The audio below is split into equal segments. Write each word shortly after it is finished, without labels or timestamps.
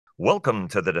Welcome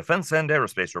to the Defense and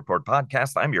Aerospace Report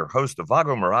podcast. I'm your host,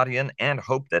 Vago Muradian, and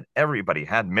hope that everybody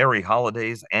had merry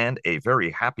holidays and a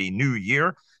very happy new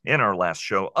year. In our last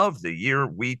show of the year,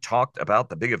 we talked about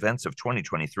the big events of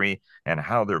 2023 and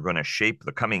how they're going to shape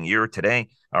the coming year. Today,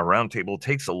 our roundtable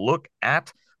takes a look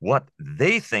at what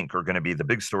they think are going to be the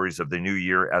big stories of the new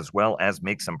year, as well as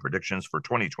make some predictions for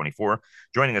 2024.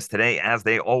 Joining us today, as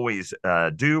they always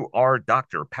do, are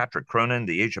Dr. Patrick Cronin,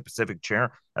 the Asia Pacific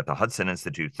Chair at the Hudson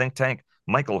Institute think tank,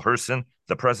 Michael Herson,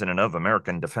 the president of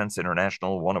American Defense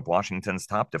International, one of Washington's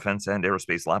top defense and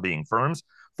aerospace lobbying firms,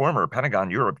 former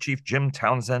Pentagon Europe chief Jim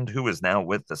Townsend, who is now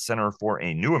with the Center for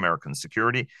a New American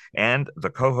Security, and the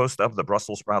co-host of the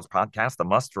Brussels Sprouts podcast, a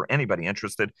must for anybody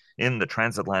interested in the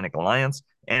transatlantic alliance,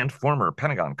 and former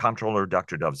Pentagon Comptroller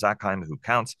Dr. Dov Zakheim, who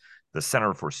counts the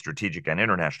Center for Strategic and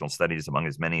International Studies among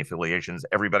his many affiliations.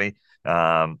 Everybody,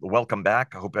 welcome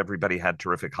back. I hope everybody had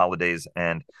terrific holidays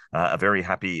and a very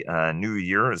happy new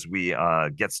year as we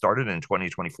get started in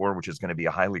 2024, which is going to be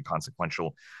a highly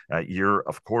consequential year,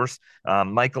 of course.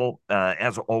 Michael,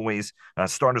 as always,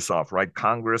 start us off, right?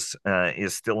 Congress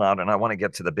is still out, and I want to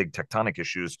get to the big tectonic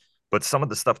issues, but some of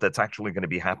the stuff that's actually going to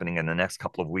be happening in the next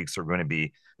couple of weeks are going to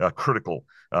be critical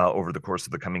over the course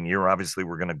of the coming year. Obviously,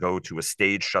 we're going to go to a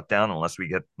staged shutdown unless we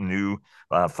get new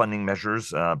funding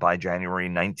measures by January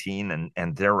 19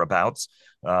 and thereabouts.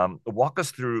 Walk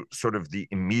us through sort of the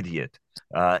immediate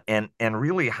and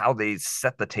really how they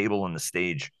set the table and the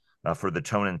stage for the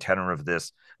tone and tenor of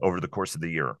this over the course of the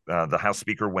year. The House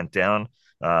Speaker went down,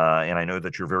 and I know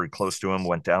that you're very close to him,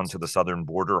 went down to the southern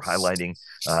border, highlighting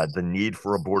the need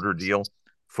for a border deal.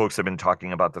 Folks have been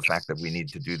talking about the fact that we need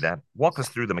to do that. Walk us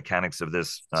through the mechanics of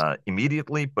this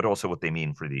immediately, but also what they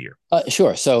mean for the year.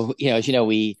 Sure. So, as you know,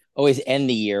 we always end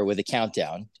the year with a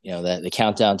countdown, the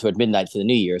countdown toward midnight for the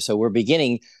new year. So we're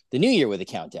beginning the new year with a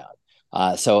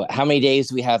countdown. So how many days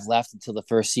do we have left until the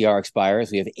first CR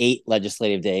expires? We have 8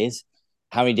 legislative days.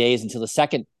 How many days until the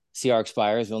second CR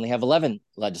expires? We only have 11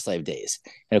 legislative days.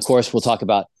 And of course, we'll talk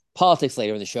about politics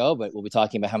later in the show, but we'll be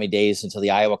talking about how many days until the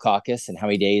Iowa caucus and how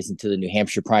many days until the New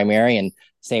Hampshire primary, and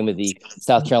same with the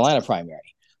South Carolina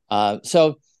primary.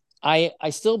 So I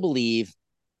still believe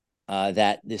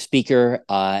that the speaker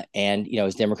and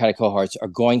his Democratic cohorts are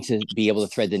going to be able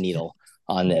to thread the needle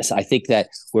on this. I think that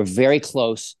we're very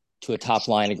close to a top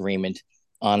line agreement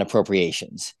on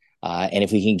appropriations. And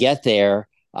if we can get there,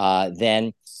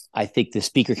 then I think the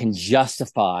speaker can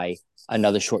justify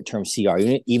another short-term CR,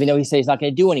 even though he says he's not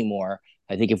going to do anymore.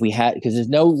 I think if we had, because there's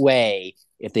no way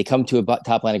if they come to a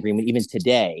top-line agreement, even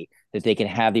today, that they can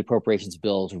have the appropriations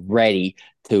bills ready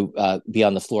to be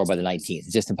on the floor by the 19th.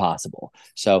 It's just impossible.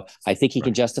 So I think he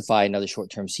can justify another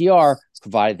short-term CR,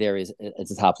 provided there is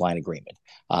a top-line agreement.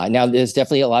 Now, there's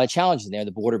definitely a lot of challenges there,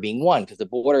 the border being one, because the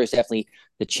border is definitely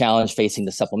the challenge facing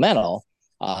the supplemental.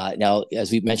 Now,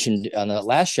 as we mentioned on the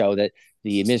last show, that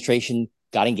the administration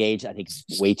got engaged, I think,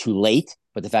 way too late.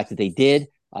 But the fact that they did,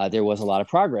 there was a lot of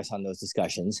progress on those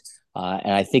discussions.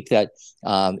 And I think that,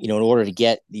 in order to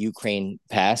get the Ukraine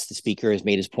passed, the speaker has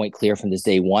made his point clear from this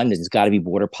day one that there's got to be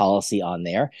border policy on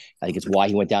there. I think it's why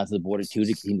he went down to the border, too,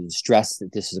 to continue to stress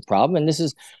that this is a problem. And this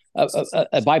is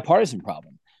a bipartisan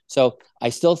problem. So I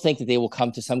still think that they will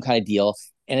come to some kind of deal,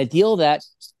 and a deal that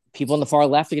people on the far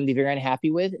left are going to be very unhappy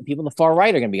with, and people on the far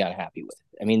right are going to be unhappy with.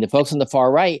 I mean, the folks on the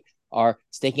far right are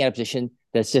staking out a position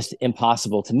that's just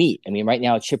impossible to meet. I mean, right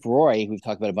now, Chip Roy, who we've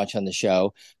talked about a bunch on the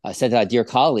show, sent out a dear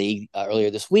colleague earlier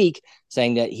this week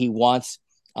saying that he wants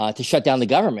to shut down the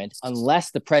government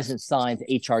unless the president signs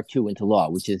H.R. 2 into law,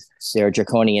 which is their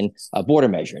draconian border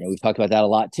measure. And we've talked about that a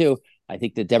lot, too. I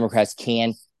think the Democrats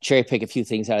can cherry pick a few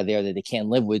things out of there that they can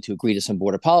live with to agree to some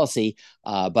border policy.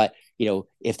 But,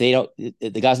 if they don't, the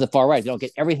guys on the far right, if they don't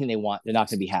get everything they want, they're not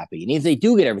going to be happy. And if they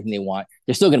do get everything they want,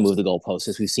 they're still going to move the goalposts,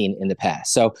 as we've seen in the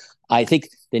past. So I think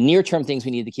the near-term things we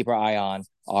need to keep our eye on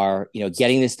are,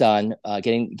 getting this done,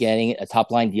 getting a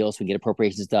top-line deal so we can get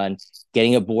appropriations done,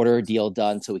 getting a border deal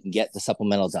done so we can get the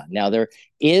supplemental done. Now, there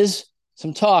is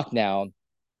some talk now,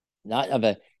 not of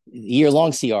a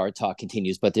year-long CR talk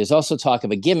continues, but there's also talk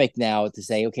of a gimmick now to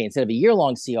say, okay, instead of a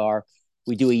year-long CR,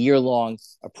 we do a year-long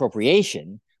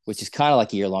appropriation, which is kind of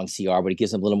like a year-long CR, but it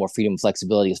gives them a little more freedom and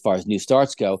flexibility as far as new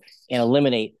starts go, and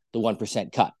eliminate the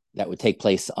 1% cut that would take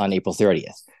place on April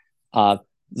 30th.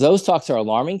 Those talks are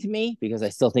alarming to me because I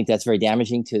still think that's very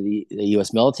damaging to the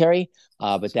U.S. military,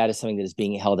 but that is something that is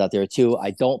being held out there too. I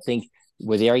don't think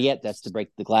we're there yet. That's the break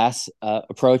the glass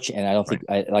approach, and I don't think,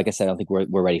 like I said, I don't think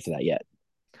we're ready for that yet.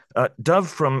 Dov,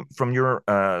 from your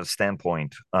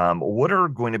standpoint, what are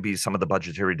going to be some of the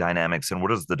budgetary dynamics, and what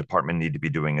does the department need to be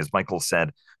doing? As Michael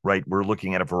said, right, we're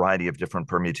looking at a variety of different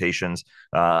permutations.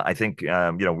 I think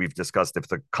we've discussed if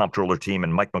the comptroller team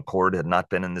and Mike McCord had not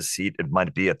been in this seat, it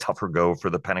might be a tougher go for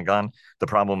the Pentagon. The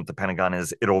problem with the Pentagon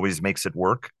is it always makes it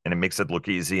work and it makes it look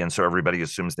easy, and so everybody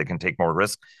assumes they can take more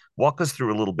risk. Walk us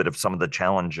through a little bit of some of the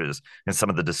challenges and some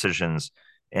of the decisions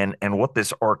and what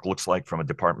this arc looks like from a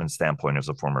department standpoint as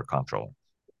a former comptroller.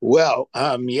 Well,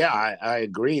 yeah, I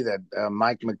agree that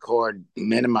Mike McCord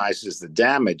minimizes the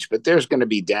damage, but there's going to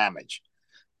be damage.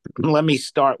 Let me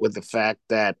start with the fact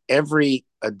that every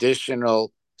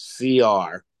additional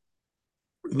CR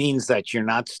means that you're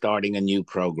not starting a new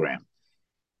program.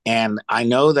 And I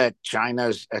know that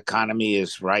China's economy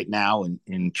is right now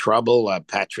in trouble.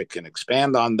 Patrick can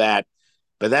expand on that.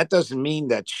 But that doesn't mean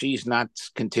that she's not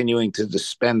continuing to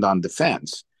spend on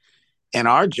defense. And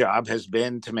our job has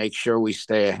been to make sure we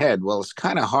stay ahead. Well, it's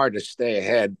kind of hard to stay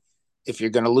ahead if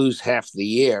you're going to lose half the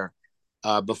year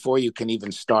before you can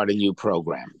even start a new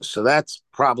program. So that's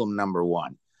problem number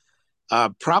one.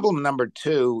 Problem number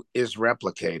two is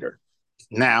replicator.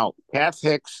 Now, Kath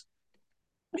Hicks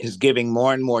is giving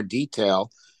more and more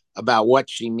detail about what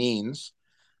she means.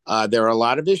 There are a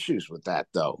lot of issues with that,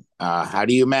 though. How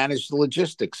do you manage the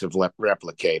logistics of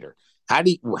replicator? How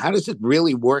does it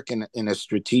really work in a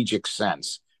strategic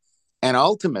sense? And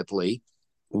ultimately,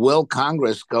 will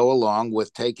Congress go along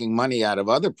with taking money out of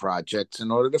other projects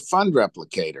in order to fund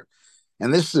replicator?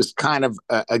 And this is kind of,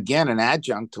 again, an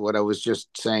adjunct to what I was just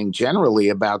saying generally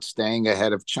about staying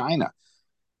ahead of China.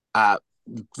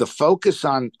 The focus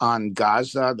on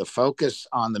Gaza, the focus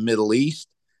on the Middle East,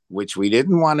 which we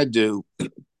didn't want to do,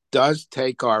 does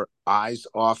take our eyes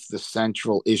off the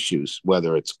central issues,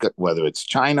 whether it's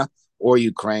China or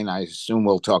Ukraine. I assume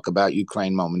we'll talk about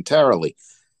Ukraine momentarily.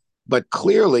 But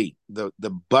clearly, the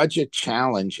budget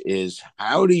challenge is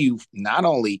how do you not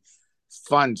only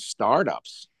fund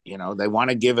startups? You know, they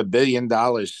want to give $1 billion,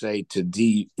 say, to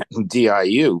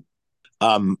DIU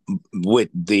with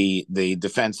the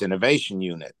Defense Innovation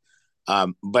Unit,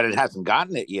 but it hasn't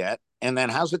gotten it yet. And then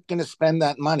how's it going to spend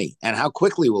that money? And how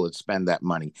quickly will it spend that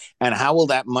money? And how will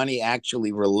that money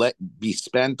actually be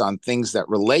spent on things that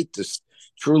relate to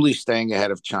truly staying ahead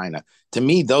of China? To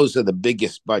me, those are the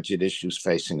biggest budget issues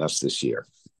facing us this year.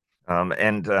 On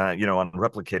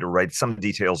replicator, right, some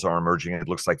details are emerging. It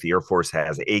looks like the Air Force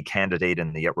has a candidate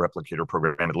in the replicator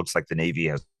program. It looks like the Navy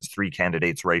has 3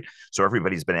 candidates, right? So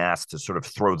everybody's been asked to sort of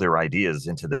throw their ideas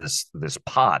into this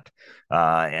pot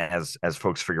as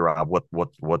folks figure out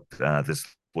what this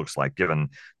looks like, given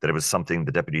that it was something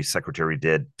the deputy secretary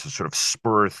did to sort of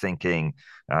spur thinking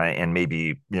and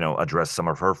maybe, address some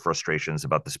of her frustrations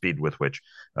about the speed with which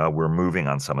we're moving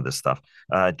on some of this stuff.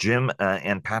 Jim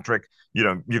and Patrick,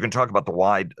 you can talk about the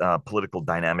wide political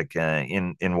dynamic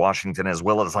in Washington as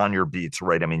well as on your beats,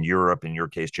 right? I mean, Europe in your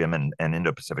case, Jim, and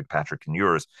Indo-Pacific, Patrick, in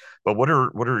yours. But what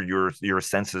are your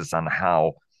senses on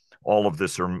how all of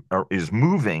this is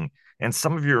moving and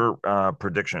some of your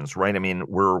predictions, right? I mean,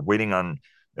 we're waiting on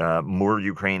more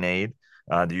Ukraine aid.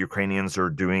 The Ukrainians are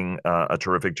doing a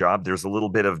terrific job. There's a little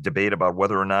bit of debate about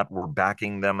whether or not we're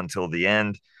backing them until the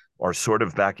end or sort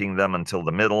of backing them until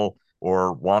the middle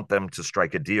or want them to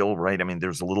strike a deal, right? I mean,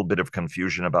 there's a little bit of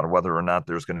confusion about whether or not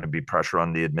there's going to be pressure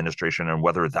on the administration and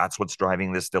whether that's what's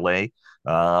driving this delay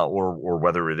or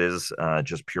whether it is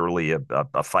just purely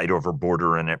a fight over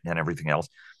border and everything else.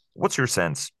 What's your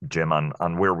sense, Jim,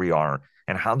 on where we are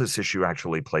and how this issue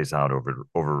actually plays out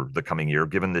over the coming year,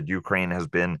 given that Ukraine has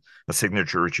been a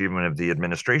signature achievement of the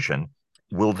administration?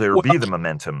 Will there be the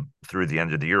momentum through the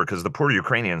end of the year? Because the poor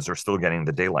Ukrainians are still getting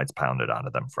the daylights pounded out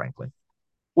of them, frankly.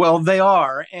 Well, they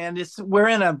are, and we're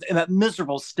in a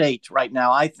miserable state right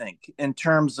now, I think, in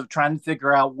terms of trying to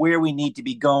figure out where we need to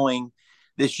be going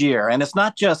this year. And it's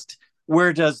not just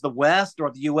where does the West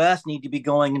or the U.S. need to be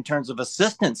going in terms of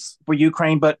assistance for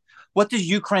Ukraine, but what does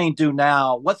Ukraine do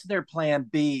now? What's their plan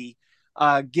B,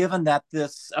 given that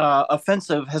this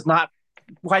offensive has not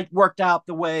quite worked out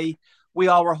the way we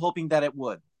all were hoping that it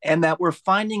would, and that we're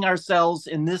finding ourselves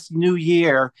in this new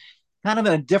year kind of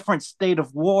in a different state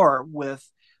of war with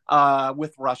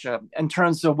Russia in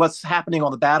terms of what's happening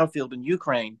on the battlefield in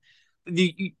Ukraine.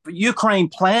 The Ukraine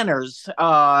planners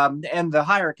and the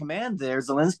higher command there,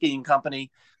 Zelensky and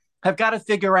company, have got to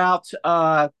figure out,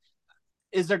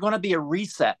 is there going to be a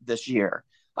reset this year?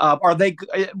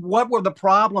 What were the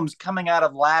problems coming out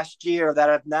of last year that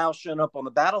have now shown up on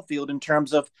the battlefield in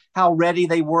terms of how ready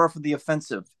they were for the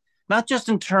offensive? Not just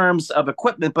in terms of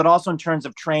equipment, but also in terms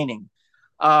of training.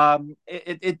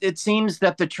 It seems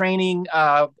that the training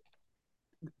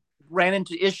ran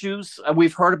into issues.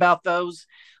 We've heard about those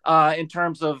in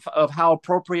terms of how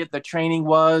appropriate the training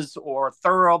was, or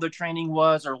thorough the training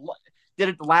was, or did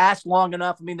it last long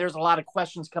enough? I mean, there's a lot of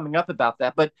questions coming up about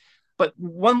that. But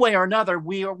one way or another,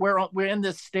 we're in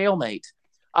this stalemate.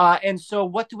 And so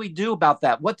what do we do about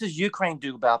that? What does Ukraine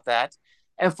do about that?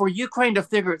 And for Ukraine to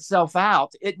figure itself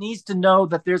out, it needs to know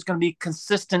that there's going to be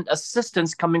consistent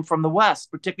assistance coming from the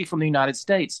West, particularly from the United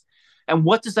States. And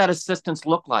what does that assistance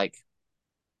look like?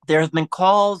 There have been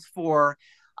calls for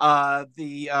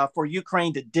for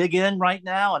Ukraine to dig in right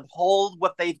now and hold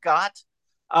what they've got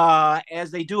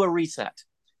as they do a reset.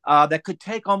 That could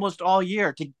take almost all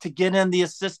year to get in the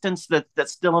assistance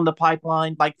that's still in the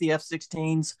pipeline, like the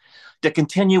F-16s, to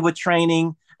continue with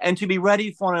training, and to be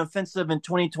ready for an offensive in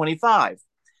 2025.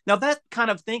 Now, that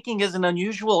kind of thinking isn't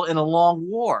unusual in a long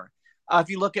war. If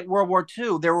you look at World War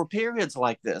II, there were periods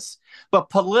like this. But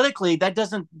politically, that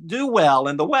doesn't do well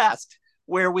in the West,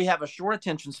 where we have a short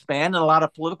attention span and a lot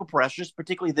of political pressures,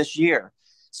 particularly this year.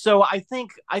 So I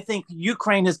think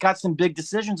Ukraine has got some big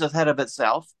decisions ahead of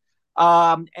itself.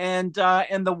 And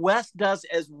the West does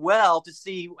as well, to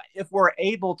see if we're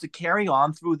able to carry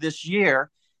on through this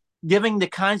year, giving the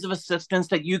kinds of assistance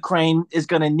that Ukraine is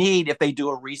going to need if they do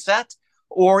a reset,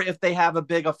 or if they have a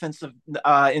big offensive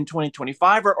in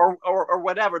 2025, or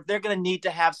whatever. They're going to need to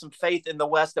have some faith in the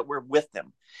West that we're with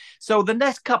them. So the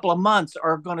next couple of months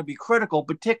are going to be critical,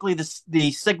 particularly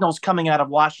the signals coming out of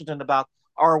Washington about,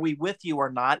 are we with you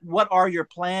or not? What are your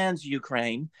plans,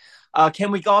 Ukraine?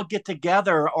 Can we all get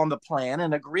together on the plan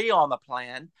and agree on the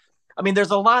plan? I mean,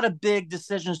 there's a lot of big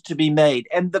decisions to be made.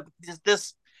 And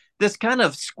this kind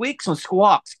of squeaks and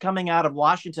squawks coming out of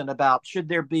Washington about, should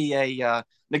there be a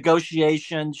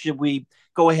negotiation? Should we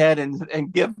go ahead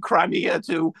and give Crimea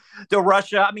to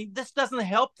Russia? I mean, this doesn't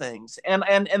help things.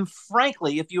 And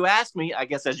frankly, if you ask me, I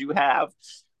guess as you have,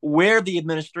 where the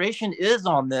administration is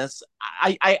on this,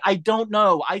 I don't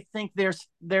know. I think there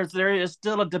is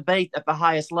still a debate at the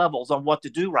highest levels on what to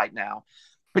do right now,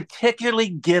 particularly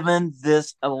given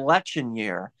this election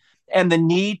year and the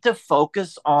need to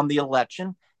focus on the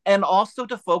election, and also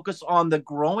to focus on the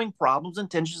growing problems and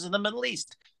tensions in the Middle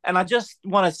East. And I just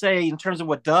want to say, in terms of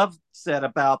what Dov said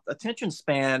about attention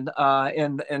span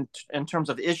in terms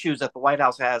of issues that the White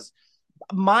House has,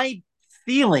 my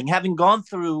feeling, having gone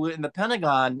through in the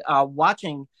Pentagon,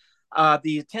 watching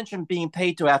the attention being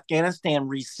paid to Afghanistan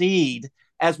recede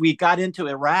as we got into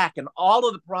Iraq and all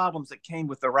of the problems that came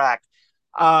with Iraq,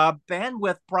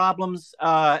 bandwidth problems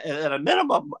at a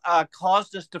minimum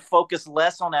caused us to focus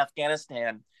less on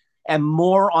Afghanistan and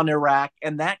more on Iraq,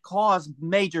 and that caused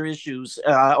major issues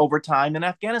over time in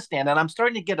Afghanistan. And I'm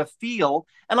starting to get a feel,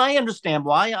 and I understand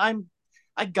why.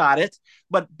 I got it,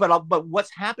 but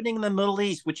what's happening in the Middle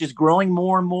East, which is growing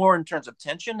more and more in terms of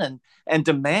tension and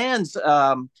demands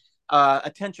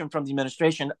attention from the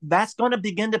administration, that's going to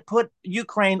begin to put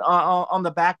Ukraine on the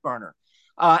back burner.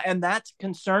 And that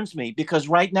concerns me, because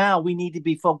right now we need to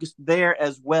be focused there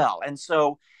as well. And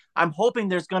so I'm hoping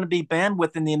there's going to be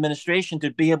bandwidth in the administration to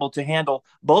be able to handle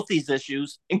both these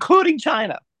issues, including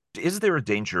China. Is there a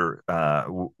danger,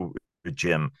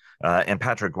 Jim, and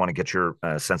Patrick, want to get your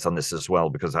sense on this as well,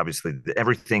 because obviously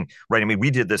everything, right? I mean,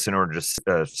 we did this in order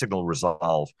to signal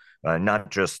resolve,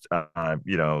 not just,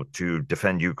 to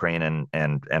defend Ukraine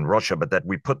and Russia, but that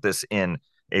we put this in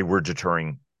a we're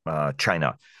deterring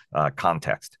China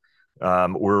context.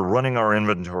 We're running our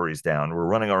inventories down. We're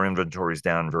running our inventories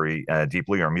down very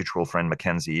deeply. Our mutual friend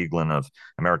Mackenzie Eaglin of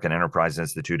American Enterprise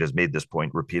Institute has made this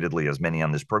point repeatedly, as many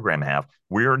on this program have.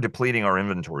 We're depleting our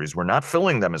inventories. We're not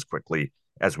filling them as quickly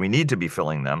as we need to be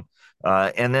filling them.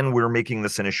 And then we're making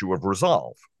this an issue of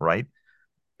resolve, right?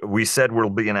 We said we'll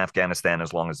be in Afghanistan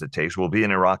as long as it takes. We'll be in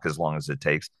Iraq as long as it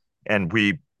takes. And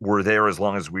we were there as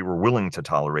long as we were willing to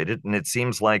tolerate it. And it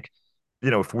seems like,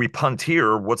 if we punt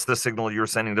here, what's the signal you're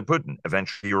sending to Putin?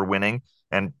 Eventually you're winning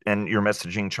and you're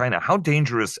messaging China. How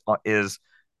dangerous is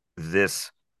this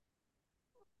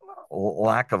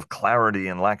lack of clarity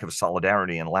and lack of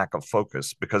solidarity and lack of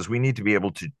focus? Because we need to be able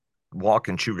to walk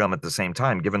and chew gum at the same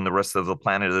time, given the rest of the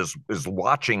planet is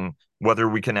watching whether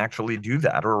we can actually do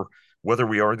that, or whether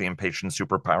we are the impatient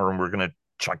superpower and we're going to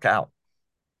check out.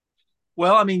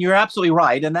 Well, I mean, you're absolutely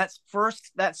right. And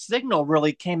that signal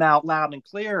really came out loud and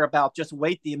clear about just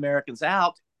wait the Americans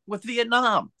out with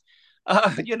Vietnam.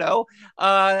 So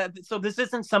this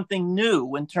isn't something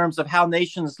new in terms of how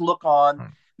nations look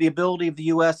on the ability of the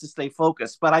U.S. to stay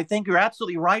focused. But I think you're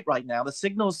absolutely right now. The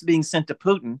signal is being sent to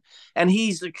Putin, and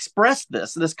he's expressed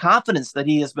this confidence that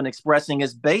he has been expressing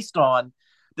is based on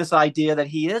this idea that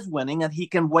he is winning and he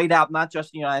can wait out not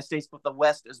just the United States, but the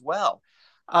West as well.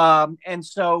 And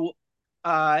so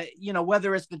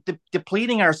whether it's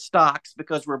depleting our stocks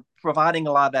because we're providing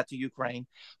a lot of that to Ukraine,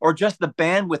 or just the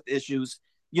bandwidth issues,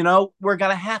 we're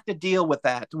going to have to deal with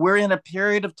that. We're in a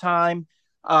period of time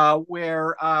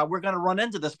where we're going to run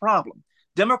into this problem.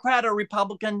 Democrat or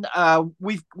Republican,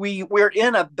 we're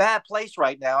in a bad place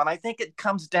right now, and I think it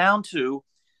comes down to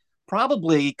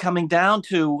probably coming down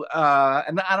to,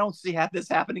 and I don't see this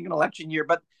happening in election year,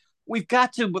 but we've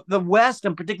got to, the West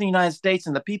and particularly the United States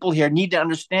and the people here need to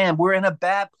understand we're in a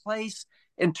bad place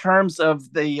in terms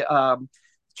of the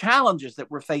challenges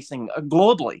that we're facing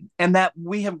globally, and that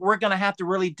we're going to have to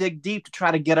really dig deep to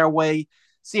try to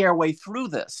see our way through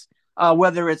this.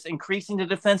 Whether it's increasing the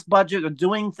defense budget or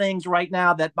doing things right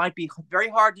now that might be very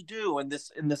hard to do in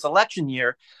this election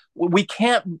year. We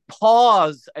can't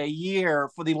pause a year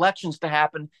for the elections to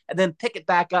happen and then pick it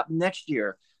back up next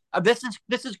year. This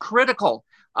is critical,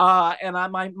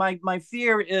 and my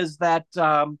fear is that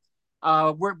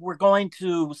we're going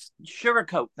to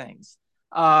sugarcoat things,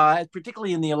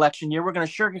 particularly in the election year. We're going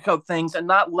to sugarcoat things and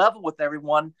not level with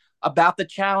everyone about the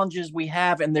challenges we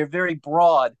have, and they're very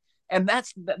broad. And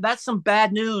that's some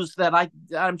bad news that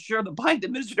I'm sure the Biden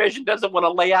administration doesn't want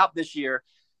to lay out this year.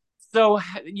 So,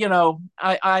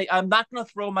 I'm not going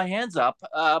to throw my hands up,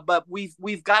 but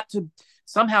we've got to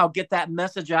somehow get that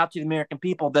message out to the American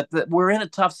people that we're in a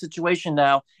tough situation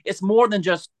now. It's more than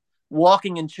just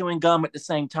walking and chewing gum at the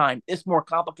same time. It's more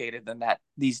complicated than that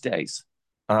these days.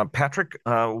 Patrick,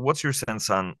 what's your sense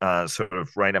on sort of,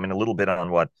 right? I mean, a little bit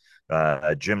on what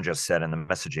Jim just said and the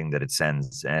messaging that it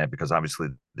sends, because obviously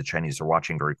the Chinese are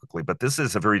watching very quickly, but this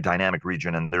is a very dynamic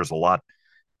region and there's a lot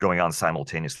going on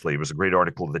simultaneously. It was a great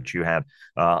article that you had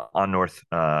on North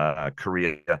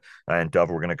Korea, and Dov,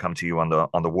 we're going to come to you on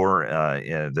the war,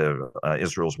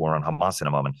 Israel's war on Hamas in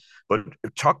a moment. But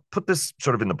put this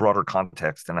sort of in the broader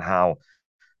context and how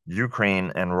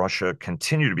Ukraine and Russia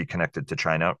continue to be connected to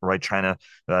China, right? China,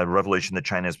 revelation that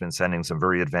China has been sending some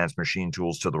very advanced machine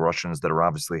tools to the Russians that are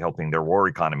obviously helping their war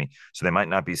economy. So they might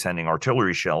not be sending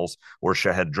artillery shells or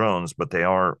Shahed drones, but they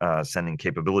are sending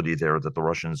capability there that the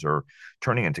Russians are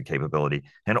turning into capability.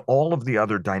 And all of the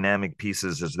other dynamic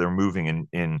pieces as they're moving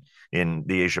in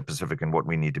the Asia Pacific and what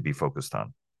we need to be focused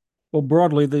on. Well,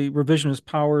 broadly, the revisionist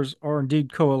powers are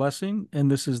indeed coalescing,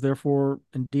 and this is therefore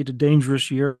indeed a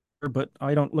dangerous year. But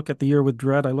I don't look at the year with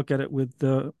dread. I look at it with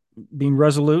being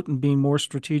resolute and being more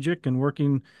strategic and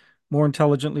working more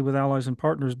intelligently with allies and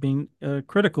partners, being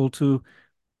critical to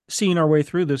seeing our way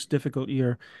through this difficult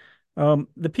year.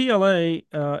 The PLA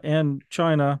and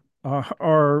China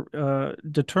are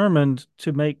determined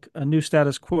to make a new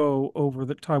status quo over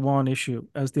the Taiwan issue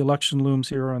as the election looms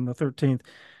here on the 13th.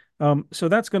 So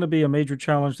that's going to be a major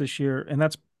challenge this year. And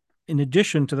that's in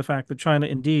addition to the fact that China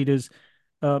indeed is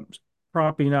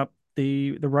propping up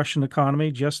the Russian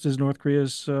economy, just as North Korea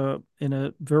is in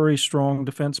a very strong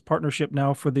defense partnership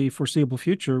now for the foreseeable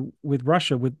future with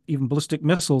Russia, with even ballistic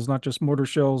missiles, not just mortar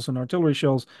shells and artillery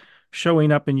shells,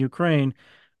 showing up in Ukraine,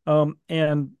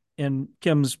 and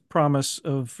Kim's promise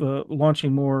of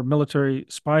launching more military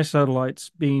spy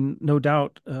satellites being no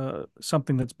doubt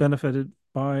something that's benefited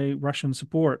by Russian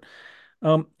support.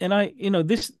 Both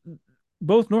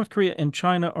North Korea and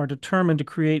China are determined to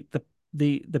create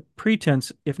the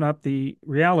pretense, if not the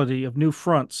reality, of new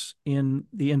fronts in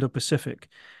the Indo-Pacific,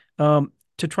 to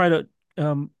try to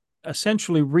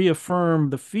essentially reaffirm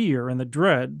the fear and the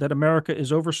dread that America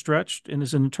is overstretched and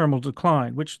is in eternal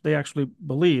decline, which they actually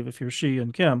believe, if you're Xi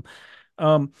and Kim.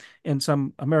 And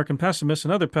some American pessimists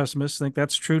and other pessimists think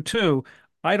that's true too.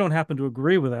 I don't happen to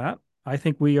agree with that. I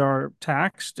think we are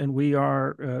taxed and we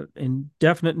are in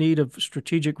definite need of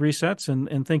strategic resets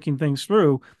and thinking things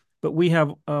through. But we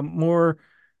have more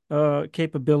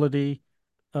capability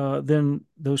than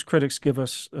those critics give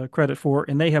us credit for,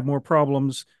 and they have more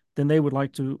problems than they would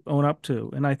like to own up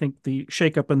to. And I think the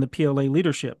shakeup in the PLA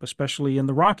leadership, especially in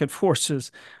the rocket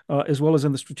forces, as well as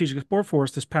in the Strategic Support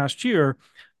Force this past year,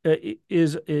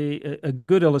 is a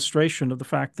good illustration of the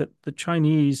fact that the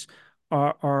Chinese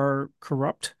are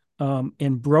corrupt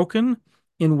and broken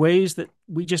in ways that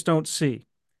we just don't see.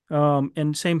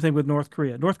 And same thing with North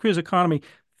Korea. North Korea's economy,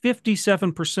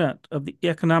 57% of the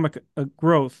economic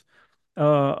growth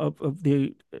of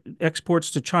the exports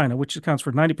to China, which accounts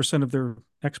for 90% of their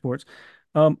exports,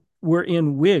 were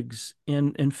in wigs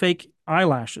and fake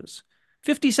eyelashes.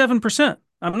 57%.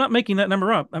 I'm not making that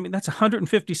number up. I mean, that's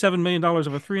 $157 million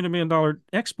of a $300 million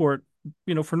export,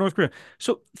 for North Korea.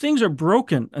 So things are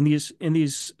broken in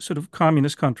these sort of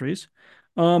communist countries.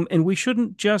 And we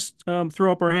shouldn't just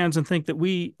throw up our hands and think that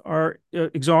we are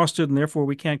exhausted and therefore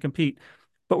we can't compete.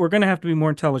 But we're going to have to be more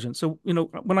intelligent. So,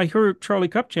 when I heard Charlie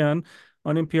Kupchan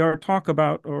on NPR talk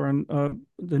about, or on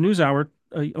the NewsHour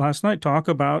last night talk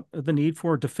about the need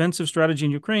for a defensive strategy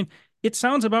in Ukraine. It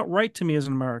sounds about right to me as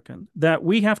an American that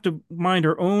we have to mind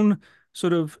our own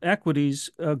sort of equities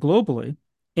globally,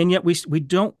 and yet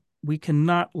we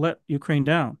cannot let Ukraine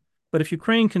down. But if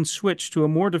Ukraine can switch to a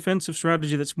more defensive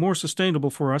strategy that's more sustainable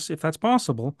for us, if that's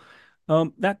possible,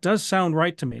 that does sound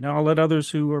right to me. Now, I'll let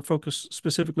others who are focused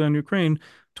specifically on Ukraine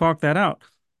talk that out.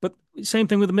 But same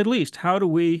thing with the Middle East. How do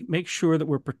we make sure that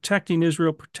we're protecting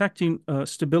Israel, protecting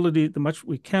stability the much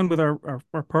we can with our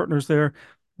partners there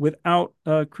without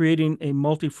creating a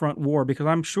multi-front war? Because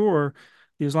I'm sure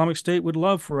the Islamic State would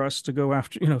love for us to go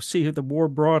after, see the war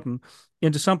broaden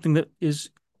into something that is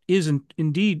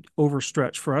indeed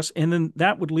overstretched for us. And then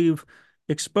that would leave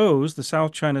exposed the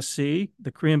South China Sea,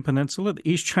 the Korean Peninsula, the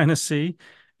East China Sea,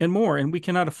 and more. And we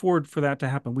cannot afford for that to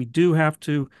happen. We do have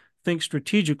to think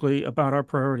strategically about our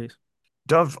priorities.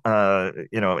 Dov,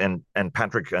 and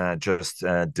Patrick just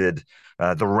did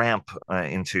the ramp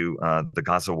into the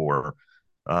Gaza war.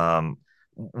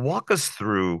 Walk us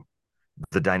through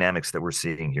the dynamics that we're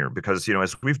seeing here, because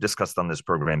as we've discussed on this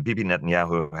program, Bibi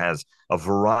Netanyahu has a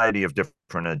variety of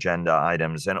different agenda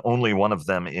items, and only one of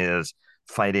them is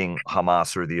fighting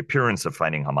Hamas, or the appearance of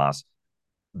fighting Hamas.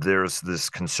 There's this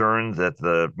concern that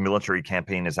the military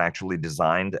campaign is actually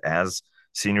designed, as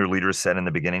senior leaders said in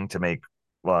the beginning, to make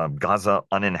Gaza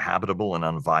uninhabitable and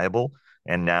unviable.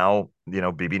 And now,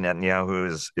 Bibi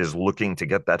Netanyahu is looking to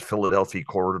get that Philadelphia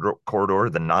corridor,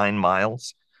 the 9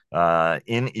 miles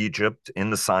in Egypt, in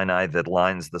the Sinai that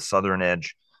lines the southern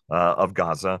edge of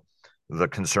Gaza. The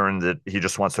concern that he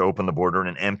just wants to open the border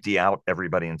and empty out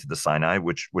everybody into the Sinai,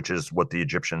 which is what the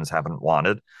Egyptians haven't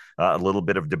wanted. A little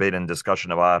bit of debate and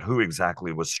discussion about who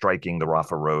exactly was striking the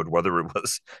Rafah road, whether it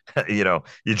was,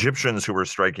 Egyptians who were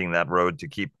striking that road to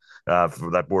keep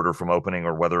that border from opening,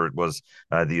 or whether it was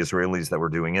the Israelis that were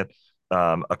doing it.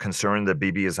 A concern that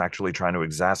Bibi is actually trying to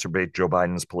exacerbate Joe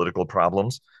Biden's political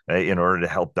problems in order to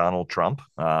help Donald Trump,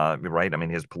 right? I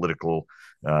mean, his political,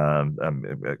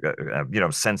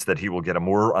 sense that he will get a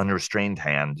more unrestrained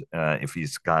hand if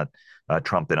he's got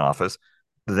Trump in office.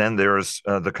 Then there's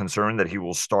the concern that he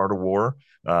will start a war.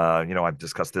 I've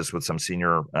discussed this with some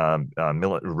senior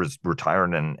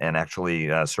retired and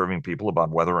actually serving people about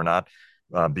whether or not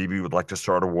Bibi would like to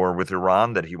start a war with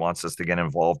Iran that he wants us to get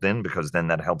involved in, because then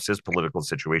that helps his political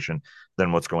situation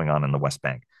than what's going on in the West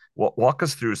Bank. Walk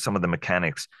us through some of the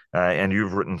mechanics, and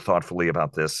you've written thoughtfully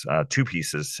about this, 2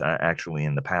 pieces actually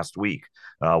in the past week,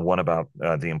 one about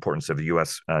the importance of the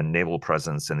U.S. Naval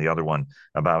presence, and the other one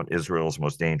about Israel's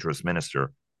most dangerous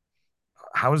minister.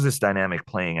 How is this dynamic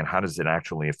playing, and how does it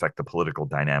actually affect the political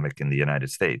dynamic in the United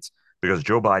States? Because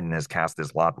Joe Biden has cast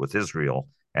his lot with Israel,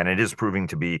 and it is proving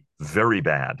to be very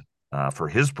bad for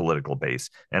his political base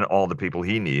and all the people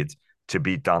he needs to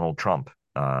beat Donald Trump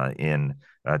in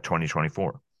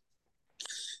 2024.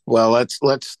 Well,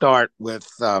 let's start with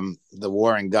the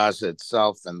war in Gaza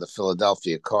itself and the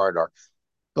Philadelphia corridor.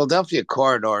 Philadelphia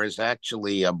corridor is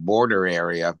actually a border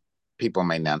area. People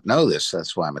may not know this.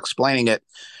 That's why I'm explaining it.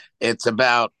 It's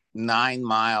about 9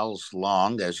 miles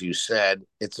long, as you said.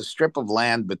 It's a strip of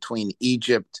land between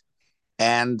Egypt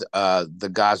and the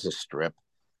Gaza Strip.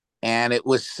 And it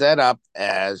was set up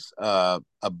as a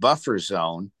buffer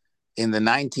zone in the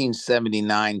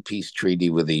 1979 peace treaty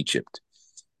with Egypt.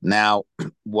 Now,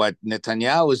 what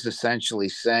Netanyahu is essentially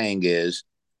saying is,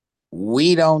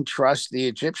 we don't trust the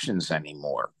Egyptians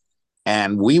anymore.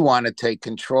 And we want to take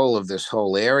control of this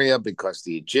whole area because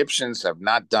the Egyptians have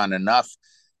not done enough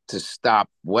to stop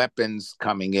weapons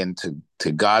coming into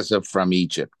Gaza from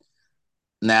Egypt.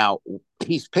 Now,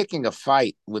 he's picking a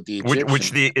fight with the Egyptians.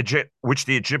 Which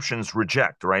the Egyptians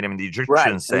reject, right? I mean, the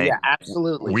Egyptians say, yeah,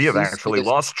 absolutely. We have actually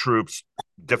lost troops.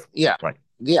 Right.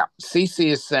 Yeah.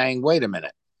 Sisi is saying, wait a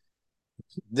minute,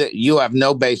 that you have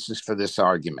no basis for this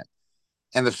argument.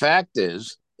 And the fact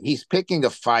is, he's picking a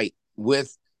fight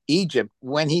with Egypt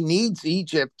when he needs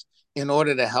Egypt in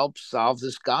order to help solve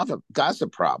this Gaza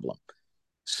problem.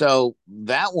 So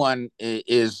that one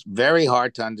is very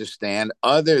hard to understand,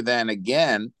 other than,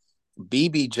 again,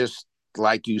 Bibi, just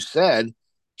like you said,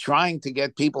 trying to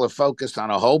get people to focus on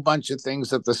a whole bunch of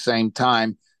things at the same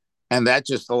time. And that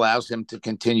just allows him to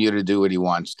continue to do what he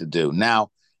wants to do.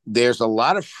 Now, there's a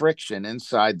lot of friction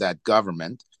inside that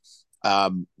government.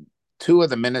 2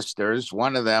 of the ministers,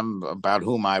 one of them about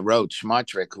whom I wrote,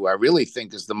 Schmutrik, who I really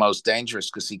think is the most dangerous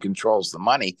because he controls the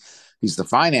money. He's the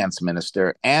finance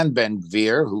minister, and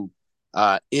Ben-Gvir, who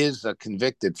is a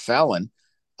convicted felon,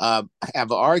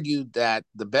 have argued that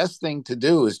the best thing to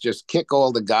do is just kick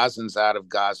all the Gazans out of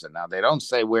Gaza. Now, they don't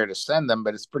say where to send them,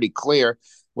 but it's pretty clear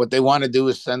what they want to do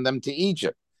is send them to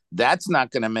Egypt. That's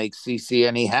not going to make Sisi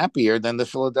any happier than the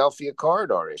Philadelphia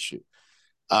corridor issue.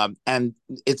 And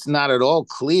it's not at all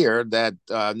clear that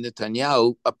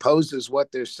Netanyahu opposes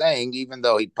what they're saying, even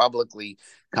though he publicly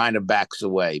kind of backs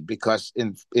away, because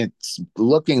it's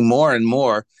looking more and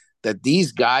more that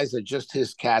these guys are just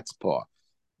his cat's paw.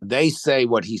 They say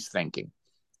what he's thinking.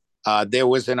 There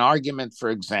was an argument, for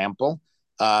example,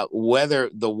 whether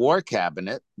the war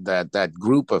cabinet, that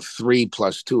group of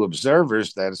 3+2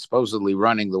 observers that is supposedly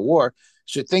running the war,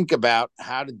 should think about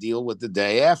how to deal with the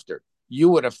day after. You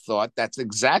would have thought that's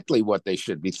exactly what they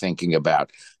should be thinking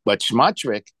about. But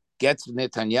Smotrich gets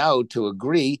Netanyahu to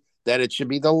agree that it should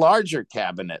be the larger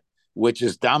cabinet, which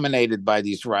is dominated by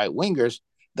these right-wingers,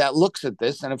 that looks at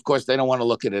this. And of course, they don't want to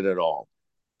look at it at all.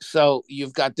 So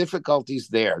you've got difficulties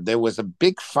there. There was a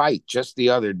big fight just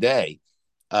the other day.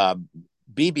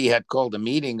 Bibi had called a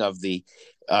meeting of the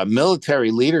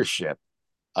military leadership.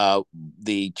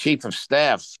 The chief of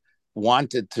staff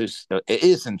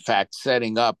is in fact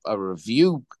setting up a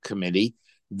review committee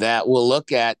that will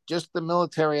look at just the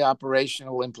military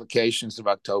operational implications of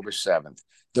October 7th.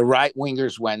 The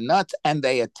right-wingers went nuts and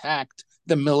they attacked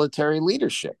the military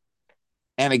leadership.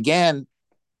 And again,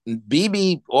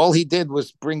 Bibi, all he did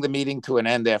was bring the meeting to an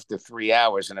end after 3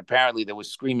 hours. And apparently there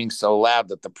was screaming so loud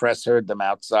that the press heard them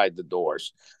outside the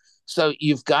doors. So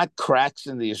you've got cracks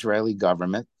in the Israeli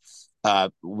government.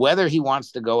 Whether he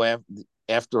wants to go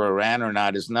after Iran or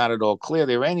not is not at all clear.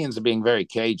 The Iranians are being very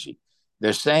cagey.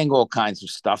 They're saying all kinds of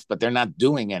stuff, but they're not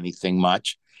doing anything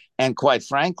much. And quite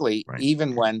frankly,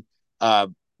 even when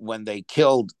they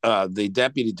killed the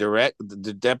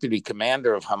deputy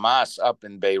commander of Hamas up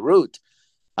in Beirut,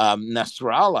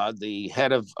 Nasrallah, the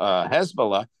head of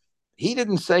Hezbollah, he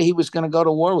didn't say he was going to go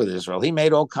to war with Israel. He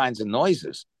made all kinds of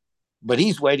noises, but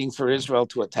he's waiting for Israel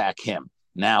to attack him.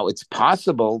 Now, it's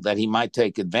possible that he might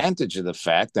take advantage of the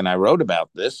fact, and I wrote about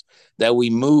this, that we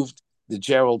moved the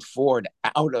Gerald Ford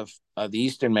out of the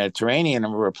Eastern Mediterranean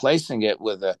and we're replacing it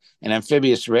with an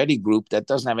amphibious ready group that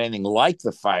doesn't have anything like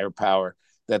the firepower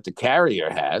that the carrier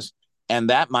has. And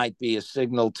that might be a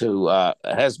signal to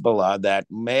Hezbollah that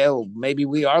maybe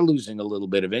we are losing a little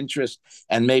bit of interest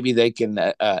and maybe they can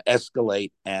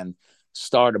escalate and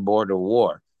start a border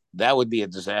war. That would be a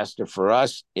disaster for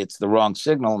us. It's the wrong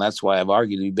signal, and that's why I've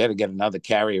argued we better get another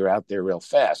carrier out there real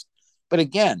fast. But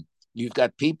again, you've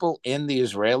got people in the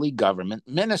Israeli government,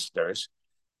 ministers,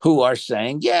 who are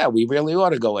saying, yeah, we really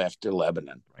ought to go after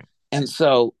Lebanon. Right. And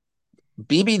so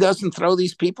Bibi doesn't throw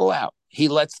these people out. He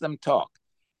lets them talk.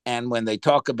 And when they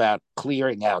talk about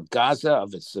clearing out Gaza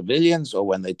of its civilians, or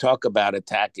when they talk about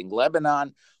attacking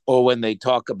Lebanon, or when they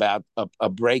talk about a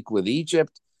break with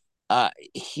Egypt,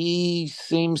 he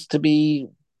seems to be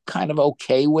kind of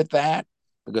okay with that,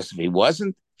 because if he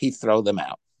wasn't, he'd throw them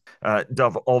out.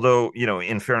 Dov, although,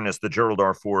 in fairness, the Gerald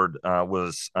R. Ford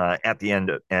was at the end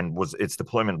and its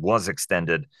deployment was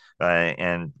extended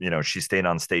and, she stayed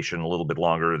on station a little bit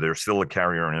longer. There's still a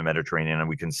carrier in the Mediterranean and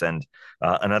we can send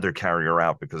another carrier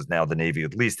out because now the Navy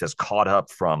at least has caught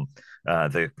up from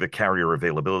the carrier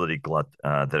availability glut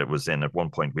that it was in. At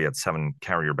one point, we had 7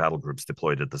 carrier battle groups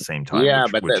deployed at the same time. Yeah,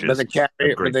 but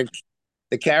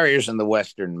the carrier's in the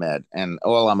Western Med, and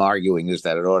all I'm arguing is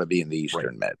that it ought to be in the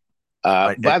Eastern Med.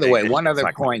 By the way, one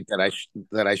other point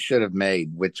that I should have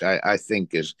made, which I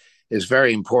think is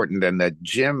very important, and that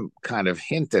Jim kind of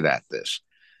hinted at this.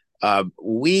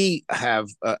 We have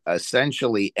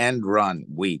essentially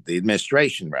the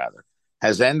administration rather,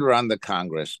 has end run the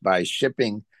Congress by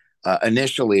shipping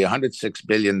initially $106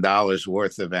 billion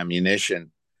worth of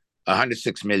ammunition,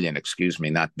 106 million, excuse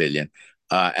me, not billion,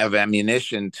 of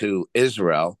ammunition to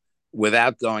Israel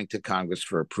without going to Congress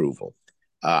for approval.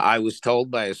 I was told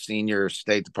by a senior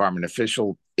State Department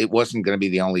official it wasn't going to be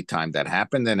the only time that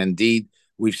happened. And indeed,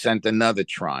 we've sent another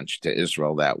tranche to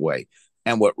Israel that way.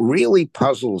 And what really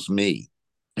puzzles me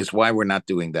is why we're not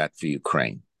doing that for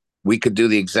Ukraine. We could do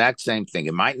the exact same thing.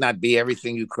 It might not be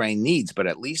everything Ukraine needs, but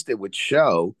at least it would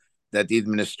show that the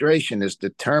administration is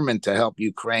determined to help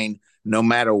Ukraine no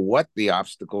matter what the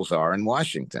obstacles are in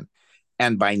Washington.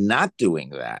 And by not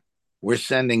doing that, we're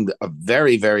sending a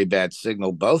very, very bad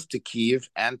signal both to Kyiv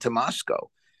and to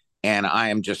Moscow. And I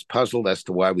am just puzzled as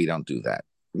to why we don't do that.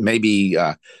 Maybe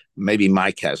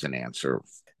Mike has an answer.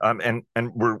 And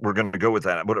we're going to go with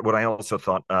that. What I also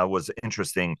thought was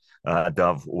interesting,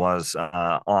 Dov, was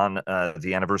on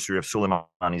the anniversary of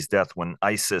Soleimani's death, when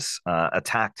ISIS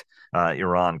attacked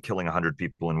Iran, killing 100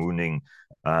 people and wounding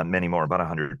many more, about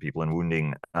 100 people and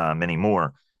wounding many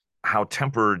more, how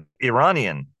tempered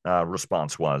Iranian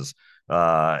response was.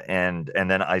 and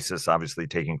then ISIS obviously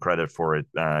taking credit for it,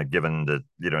 given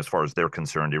that, as far as they're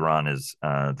concerned, Iran is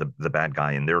the bad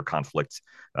guy in their conflicts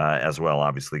as well,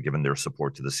 obviously given their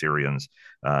support to the Syrians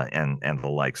and the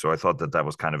like. So I thought that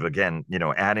was kind of, again,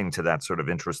 adding to that sort of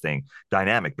interesting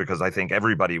dynamic, because I think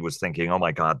everybody was thinking, oh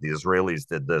my God, the Israelis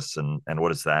did this, and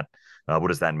what is that? What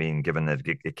does that mean, given that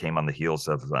it came on the heels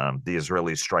of the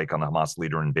Israeli strike on the Hamas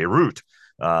leader in Beirut,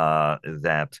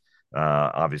 that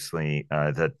obviously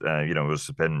that it was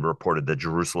been reported that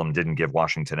Jerusalem didn't give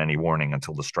Washington any warning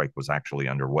until the strike was actually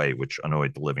underway, which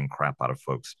annoyed the living crap out of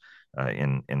folks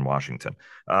in Washington.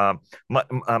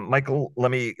 Michael,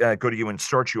 let me go to you and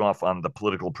start you off on the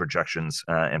political projections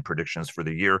and predictions for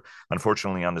the year.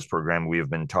 Unfortunately, on this program, we have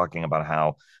been talking about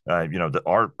how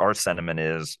our sentiment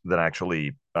is that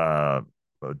actually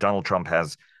Donald Trump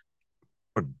has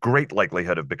a great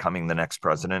likelihood of becoming the next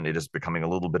president. It is becoming a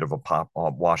little bit of a pop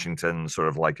Washington, sort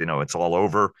of like, it's all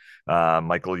over.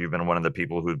 Michael, you've been one of the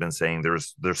people who've been saying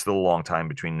there's still a long time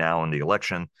between now and the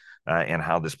election and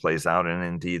how this plays out. And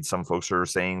indeed, some folks are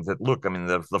saying that, look, I mean,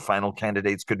 the final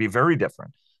candidates could be very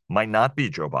different. Might not be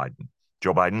Joe Biden.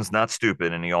 Joe Biden's not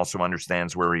stupid, and he also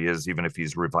understands where he is, even if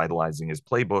he's revitalizing his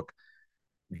playbook.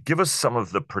 Give us some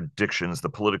of the predictions, the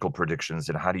political predictions,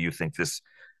 and how do you think this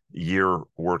year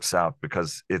works out?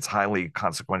 Because it's highly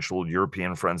consequential.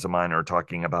 European friends of mine are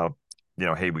talking about,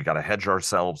 hey, we got to hedge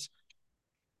ourselves.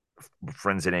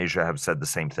 Friends in Asia have said the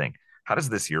same thing. How does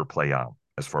this year play out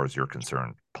as far as you're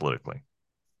concerned politically?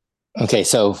 Okay,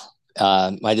 so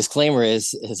my disclaimer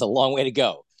is a long way to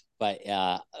go, but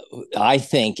I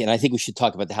think we should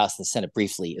talk about the House and the Senate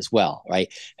briefly as well, right?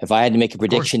 If I had to make a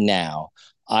prediction now,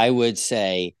 I would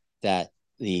say that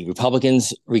the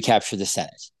Republicans recapture the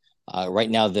Senate. Right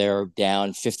now, they're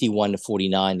down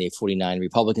 51-49. They have 49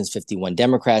 Republicans, 51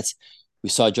 Democrats. We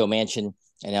saw Joe Manchin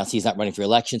announce he's not running for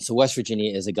election. So West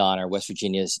Virginia is a goner. West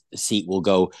Virginia's seat will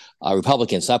go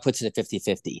Republican. So that puts it at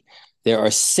 50-50. There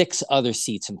are 6 other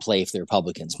seats in play for the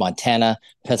Republicans. Montana,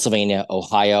 Pennsylvania,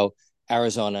 Ohio,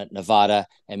 Arizona, Nevada,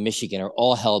 and Michigan are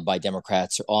all held by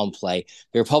Democrats, are all in play.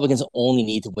 The Republicans only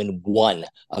need to win one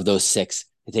of those 6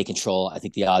 to take control. I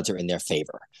think the odds are in their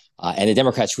favor. And the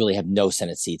Democrats really have no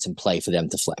Senate seats in play for them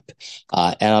to flip.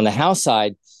 And on the House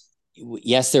side,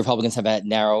 yes, the Republicans have a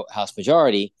narrow House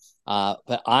majority,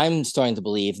 but I'm starting to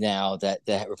believe now that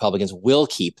the Republicans will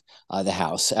keep the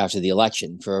House after the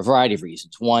election for a variety of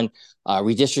reasons. One,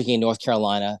 redistricting in North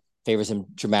Carolina favors them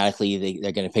dramatically.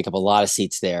 They're going to pick up a lot of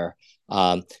seats there.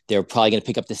 They're probably going to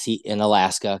pick up the seat in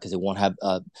Alaska because they won't have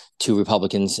 2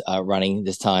 Republicans running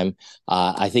this time.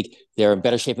 I think they're in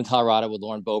better shape in Colorado with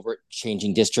Lauren Boebert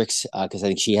changing districts because I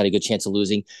think she had a good chance of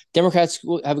losing. Democrats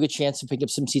will have a good chance of picking up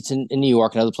some seats in New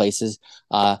York and other places.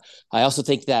 I also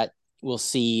think that we'll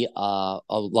see a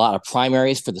lot of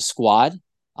primaries for the squad.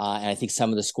 And I think some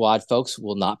of the squad folks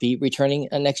will not be returning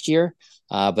next year.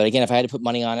 But again, if I had to put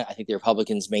money on it, I think the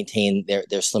Republicans maintain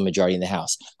their slim majority in the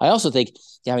House. I also think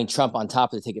having Trump on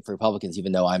top of the ticket for Republicans,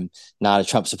 even though I'm not a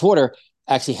Trump supporter,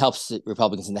 actually helps the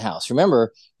Republicans in the House.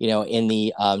 Remember, in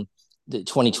the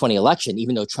 2020 election,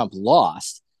 even though Trump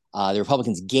lost, the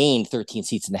Republicans gained 13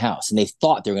 seats in the House, and they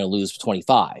thought they were going to lose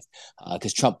 25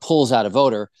 because Trump pulls out a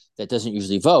voter that doesn't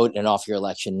usually vote in an off-year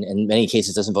election, and in many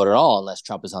cases doesn't vote at all unless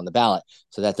Trump is on the ballot.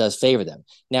 So that does favor them.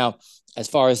 Now, as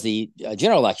far as the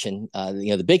general election,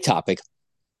 the big topic,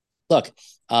 look,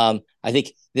 I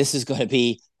think this is going to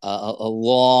be a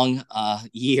long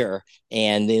year,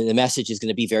 and the message is going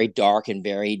to be very dark and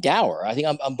very dour. I think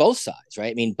on both sides,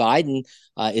 right? I mean, Biden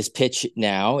is pitch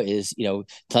now is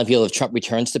telling people if Trump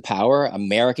returns to power,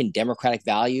 American democratic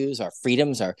values, our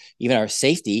freedoms, even our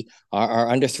safety are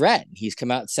under threat. He's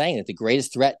come out saying that the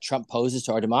greatest threat Trump poses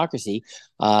to our democracy,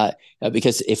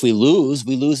 because if we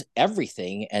lose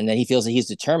everything, and then he feels that he's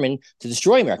determined to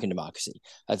destroy American democracy.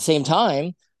 At the same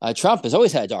time, Trump has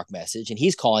always had a dark message, and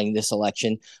he's calling this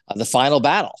election the final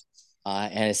battle.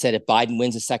 And it said if Biden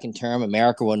wins a second term,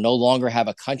 America will no longer have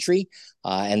a country,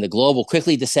 and the globe will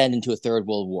quickly descend into a third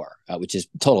world war, which is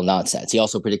total nonsense. He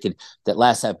also predicted that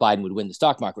last time Biden would win, the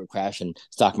stock market would crash and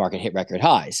stock market hit record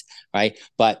highs, right?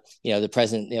 But, the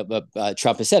president,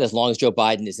 Trump has said as long as Joe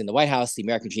Biden is in the White House, the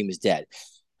American dream is dead.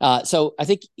 So I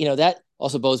think, that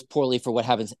also bodes poorly for what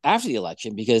happens after the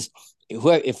election, because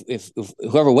if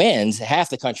whoever wins, half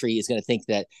the country is going to think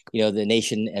that the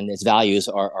nation and its values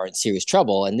are in serious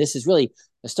trouble, and this is really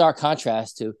a stark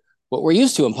contrast to what we're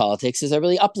used to in politics. Is a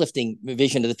really uplifting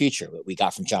vision of the future. We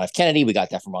got from John F. Kennedy, we got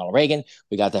that from Ronald Reagan,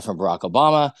 we got that from Barack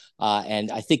Obama, and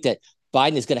I think that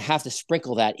Biden is going to have to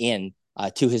sprinkle that in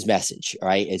to his message.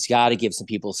 Right, it's got to give some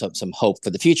people some hope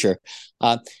for the future.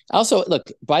 Also, look,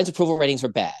 Biden's approval ratings are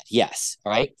bad, yes,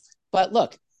 all right, but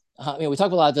look. we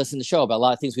talk a lot of this in the show about a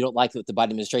lot of things we don't like that the Biden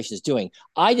administration is doing.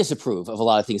 I disapprove of a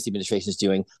lot of things the administration is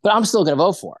doing, but I'm still going to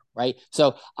vote for him, right?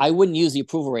 So I wouldn't use the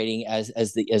approval rating as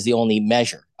the only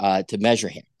measure to measure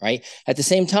him, right? At the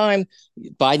same time,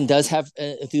 Biden does have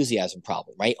an enthusiasm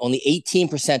problem, right? Only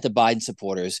 18% of Biden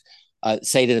supporters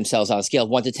say to themselves on a scale of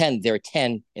 1 to 10, they're a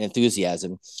 10 in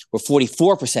enthusiasm, where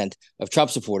 44% of Trump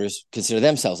supporters consider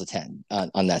themselves a 10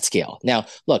 on that scale. Now,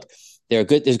 look,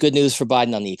 there's good news for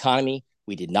Biden on the economy.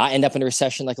 We did not end up in a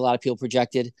recession like a lot of people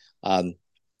projected.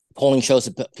 Polling shows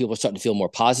that people are starting to feel more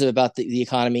positive about the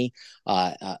economy.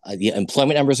 The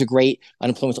employment numbers are great.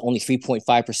 Unemployment is only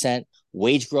 3.5%.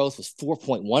 Wage growth was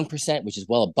 4.1%, which is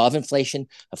well above inflation.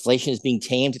 Inflation is being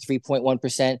tamed at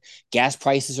 3.1%. Gas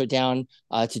prices are down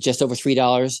to just over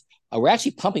 $3. We're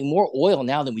actually pumping more oil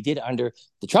now than we did under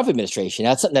the Trump administration.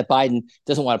 That's something that Biden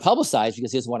doesn't want to publicize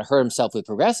because he doesn't want to hurt himself with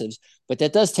progressives, but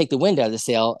that does take the wind out of the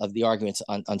sail of the arguments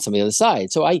on some of the other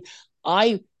side. So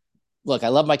I look, I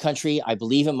love my country. I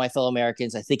believe in my fellow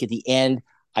Americans. I think at the end,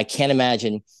 I can't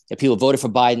imagine that people voted for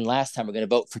Biden last time are going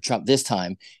to vote for Trump this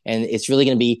time. And it's really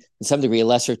going to be, in some degree, a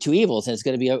lesser of two evils. And it's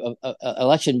going to be an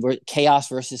election where chaos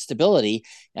versus stability.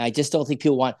 And I just don't think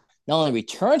people want not only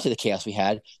return to the chaos we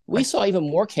had, we saw even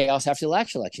more chaos after the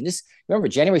last election. Remember,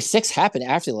 January 6th happened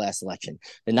after the last election.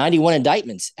 The 91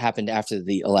 indictments happened after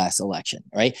the last election,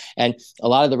 right? And a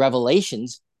lot of the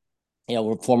revelations,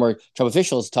 were former Trump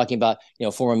officials talking about,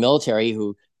 former military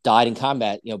who died in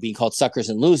combat, being called suckers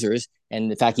and losers. And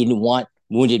the fact he didn't want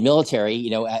wounded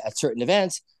military, at certain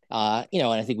events, and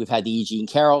I think we've had the E. Jean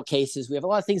Carroll cases. We have a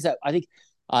lot of things that I think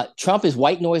Trump is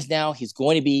white noise now. He's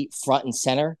going to be front and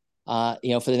center, for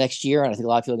the next year. And I think a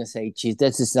lot of people are going to say, geez,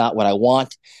 this is not what I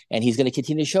want. And he's going to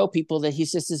continue to show people that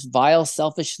he's just this vile,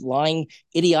 selfish, lying,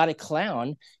 idiotic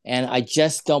clown. And I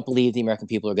just don't believe the American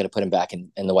people are going to put him back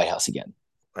in the White House again.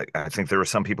 I think there are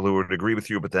some people who would agree with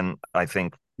you, but then I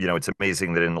think, it's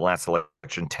amazing that in the last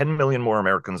election, 10 million more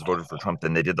Americans voted for Trump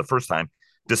than they did the first time,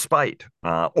 despite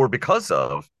or because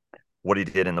of what he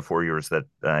did in the 4 years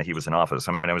that he was in office.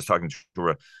 I mean, I was talking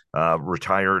to a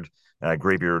retired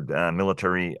graybeard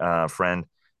military friend,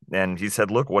 and he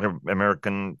said, look, what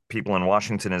American people in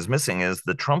Washington is missing is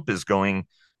that Trump is going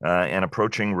and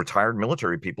approaching retired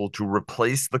military people to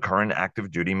replace the current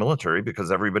active duty military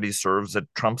because everybody serves at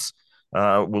Trump's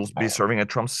will be serving at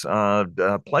Trump's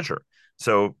pleasure.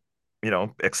 So,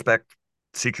 expect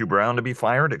CQ Brown to be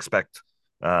fired, expect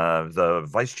the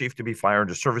vice chief to be fired,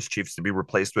 the service chiefs to be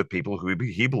replaced with people who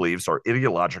he believes are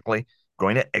ideologically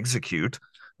going to execute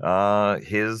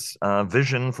his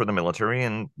vision for the military.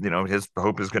 And, his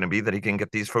hope is going to be that he can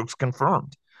get these folks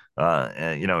confirmed.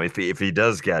 If he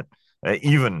does get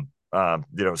even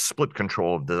split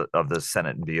control of the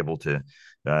Senate and be able to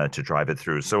drive it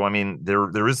through. So, I mean,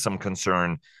 there is some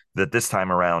concern that this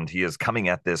time around he is coming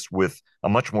at this with a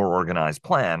much more organized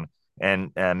plan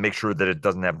and make sure that it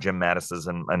doesn't have Jim Mattis's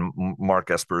and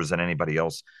Mark Esper's and anybody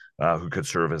else who could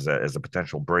serve as a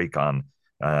potential break on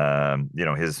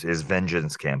his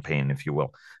vengeance campaign, if you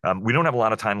will. We don't have a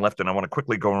lot of time left, and I want to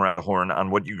quickly go around the horn on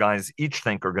what you guys each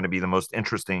think are going to be the most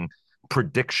interesting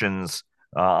predictions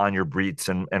on your beats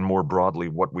and more broadly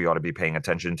what we ought to be paying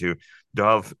attention to.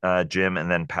 Dov, Jim, and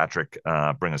then Patrick,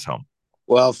 bring us home.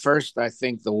 Well, first, I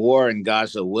think the war in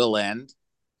Gaza will end.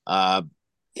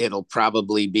 It'll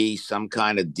probably be some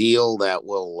kind of deal that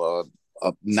will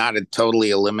not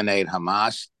totally eliminate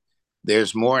Hamas.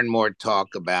 There's more and more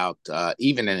talk about,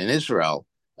 even in Israel,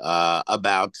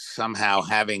 about somehow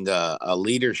having a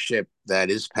leadership that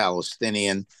is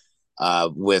Palestinian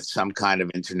with some kind of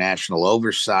international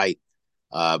oversight.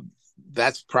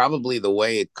 That's probably the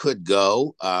way it could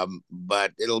go,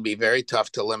 but it'll be very tough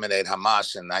to eliminate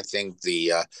Hamas. And I think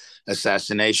the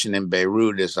assassination in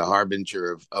Beirut is a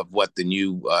harbinger of what the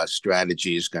new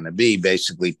strategy is going to be,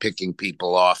 basically picking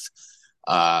people off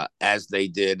as they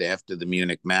did after the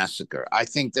Munich massacre. I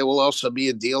think there will also be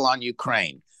a deal on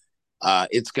Ukraine.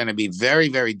 It's going to be very,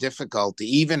 very difficult,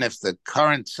 even if the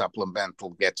current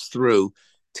supplemental gets through,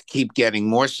 to keep getting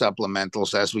more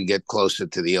supplementals as we get closer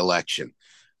to the election.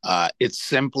 It's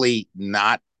simply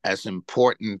not as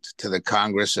important to the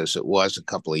Congress as it was a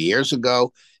couple of years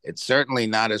ago. It's certainly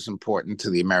not as important to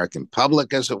the American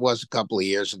public as it was a couple of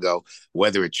years ago.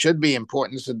 Whether it should be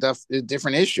important is a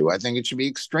different issue. I think it should be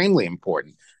extremely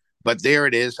important. But there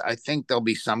it is. I think there'll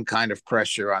be some kind of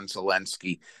pressure on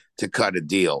Zelensky to cut a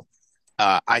deal.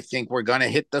 I think we're going to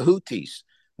hit the Houthis.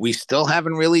 We still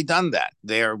haven't really done that.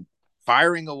 They're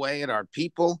firing away at our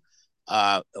people.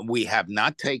 We have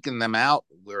not taken them out.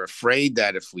 We're afraid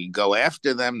that if we go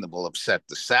after them, that will upset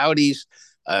the Saudis.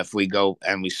 If we go,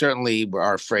 and we certainly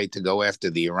are afraid to go after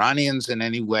the Iranians in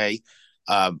any way.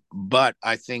 But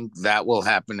I think that will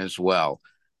happen as well.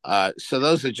 So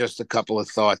those are just a couple of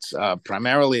thoughts,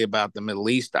 primarily about the Middle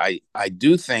East. I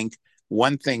do think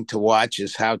one thing to watch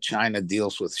is how China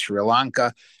deals with Sri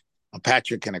Lanka.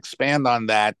 Patrick can expand on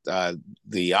that.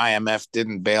 The IMF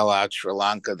didn't bail out Sri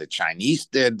Lanka. The Chinese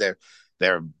did. There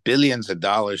are billions of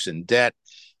dollars in debt.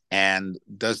 And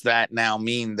does that now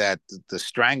mean that the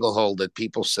stranglehold that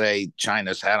people say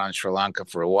China's had on Sri Lanka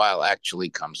for a while actually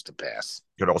comes to pass?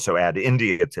 Could also add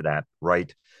India to that,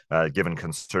 right? Given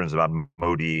concerns about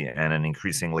Modi and an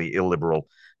increasingly illiberal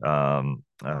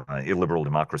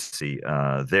democracy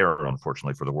there,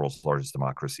 unfortunately, for the world's largest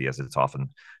democracy, as it's often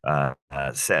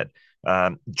said.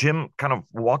 Jim, kind of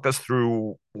walk us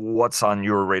through what's on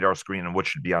your radar screen and what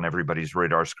should be on everybody's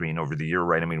radar screen over the year,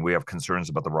 right? I mean, we have concerns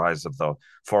about the rise of the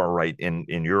far right in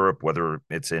Europe, whether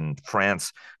it's in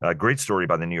France. Great story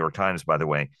by the New York Times, by the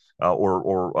way,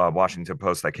 or Washington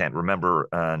Post. I can't remember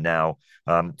now.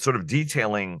 Sort of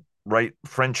detailing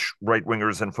French right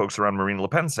wingers and folks around Marine Le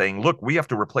Pen saying, look, we have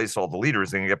to replace all the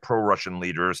leaders and get pro-Russian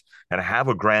leaders and have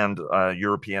a grand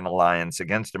European alliance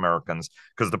against Americans,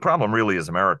 because the problem really is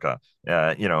America,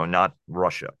 not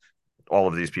Russia. All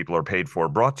of these people are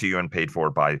brought to you and paid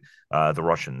for by the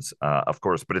Russians, of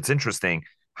course. But it's interesting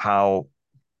how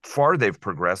far they've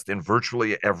progressed in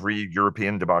virtually every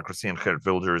European democracy, and Geert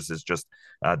Wilders is just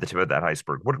the tip of that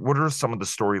iceberg. What are some of the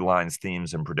storylines,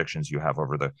 themes, and predictions you have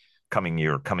over the coming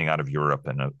year, coming out of Europe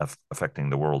and affecting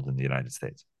the world in the United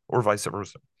States, or vice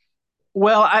versa?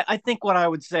 Well, I think what I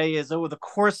would say is over the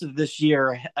course of this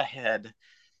year ahead,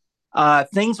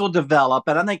 things will develop,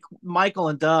 and I think Michael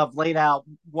and Dov laid out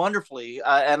wonderfully,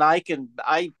 and I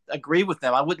agree with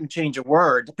them. I wouldn't change a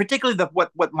word, particularly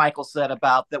what Michael said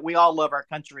about that we all love our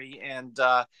country, and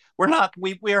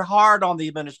we're hard on the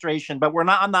administration, but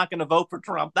I'm not going to vote for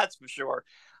Trump, that's for sure,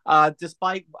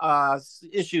 despite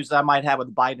issues I might have with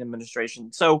the Biden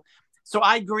administration. So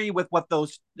I agree with what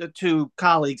those two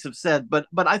colleagues have said, but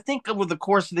I think over the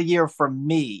course of the year, for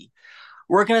me,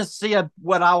 we're going to see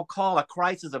what I'll call a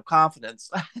crisis of confidence.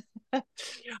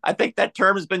 I think that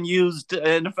term has been used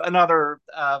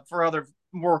for other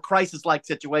more crisis-like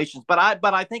situations, but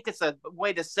I think it's a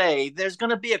way to say there's going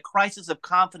to be a crisis of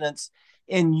confidence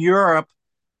in Europe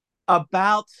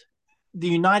about the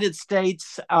United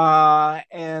States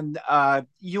and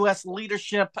U.S.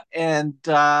 leadership and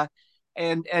NATO.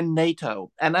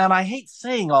 And I hate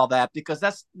saying all that because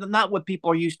that's not what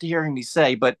people are used to hearing me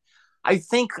say, but I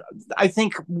think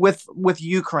with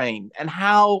Ukraine and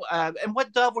how and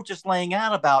what Dov was just laying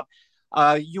out about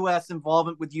U.S.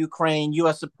 involvement with Ukraine,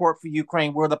 U.S. support for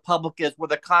Ukraine, where the public is, where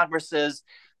the Congress is,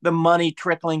 the money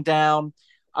trickling down,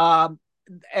 and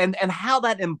how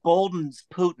that emboldens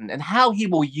Putin and how he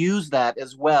will use that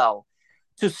as well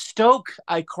to stoke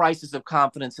a crisis of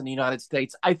confidence in the United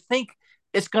States. I think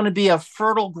it's going to be a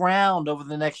fertile ground over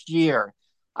the next year.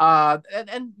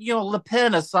 And Le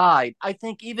Pen aside, I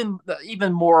think even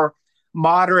more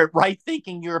moderate,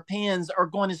 right-thinking Europeans are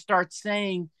going to start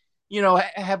saying,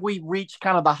 have we reached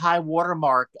kind of the high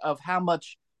watermark of how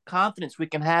much confidence we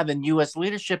can have in U.S.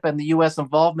 leadership and the U.S.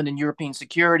 involvement in European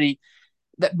security?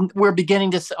 That we're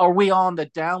beginning to, are we on the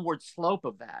downward slope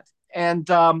of that? And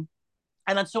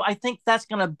so I think that's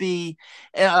going to be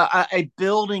a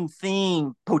building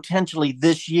theme potentially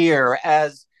this year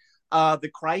as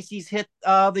the crises hit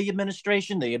the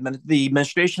administration. The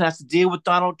administration has to deal with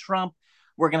Donald Trump.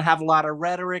 We're going to have a lot of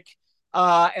rhetoric,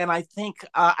 and I think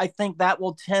that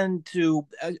will tend to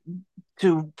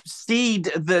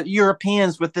seed the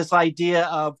Europeans with this idea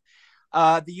of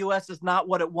the U.S. is not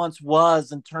what it once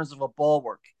was in terms of a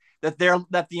bulwark. That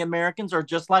the Americans are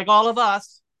just like all of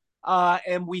us,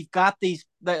 and we've got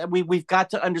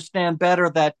to understand better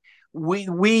that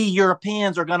we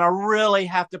Europeans are going to really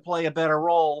have to play a better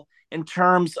role in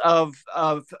terms of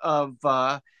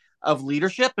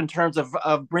leadership, in terms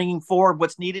of bringing forward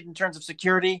what's needed in terms of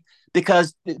security,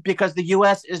 because the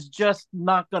U.S. is just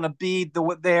not going to be the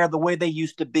way they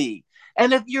used to be.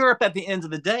 And if Europe at the end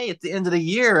of the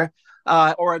year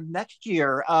or next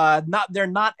year, they're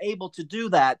not able to do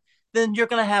that, then you're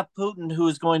going to have Putin, who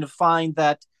is going to find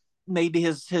that maybe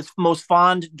his most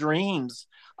fond dreams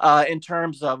in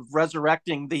terms of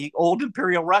resurrecting the old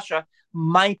imperial Russia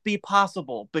might be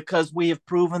possible, because we have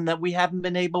proven that we haven't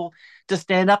been able to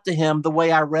stand up to him the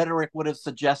way our rhetoric would have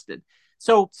suggested.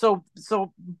 So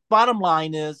bottom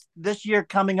line is, this year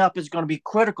coming up is going to be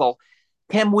critical.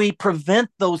 Can we prevent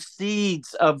those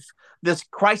seeds of this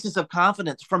crisis of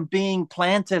confidence from being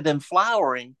planted and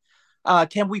flowering?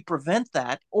 Can we prevent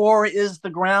that? Or is the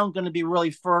ground going to be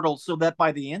really fertile so that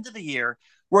by the end of the year,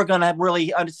 we're going to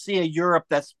really see a Europe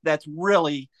that's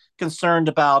really concerned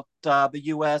about the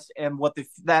U.S. and what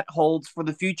that holds for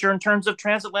the future in terms of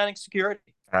transatlantic security.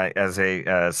 As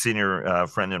a senior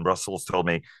friend in Brussels told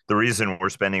me, the reason we're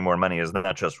spending more money is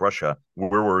not just Russia.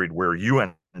 We're worried where you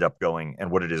end up going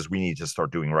and what it is we need to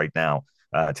start doing right now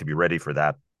to be ready for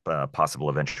that possible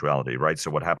eventuality, right? So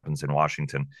what happens in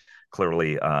Washington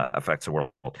clearly affects the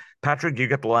world. Patrick, you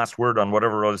get the last word on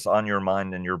whatever was on your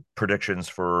mind and your predictions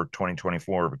for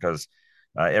 2024, because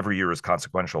every year is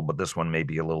consequential, but this one may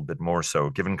be a little bit more so,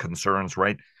 given concerns,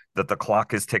 right, that the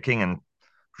clock is ticking and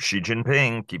Xi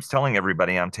Jinping keeps telling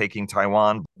everybody, I'm taking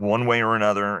Taiwan one way or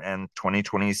another, and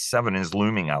 2027 is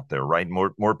looming out there, right?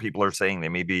 More people are saying there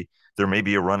may be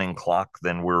a running clock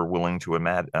than we're willing to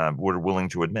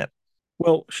admit.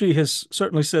 Well, Xi has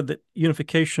certainly said that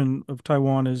unification of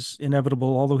Taiwan is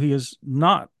inevitable, although he has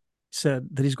not said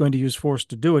that he's going to use force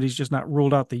to do it. He's just not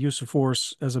ruled out the use of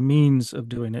force as a means of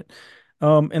doing it.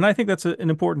 And I think that's an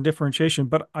important differentiation.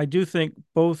 But I do think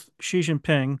both Xi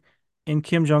Jinping and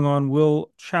Kim Jong-un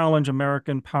will challenge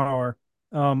American power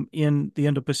in the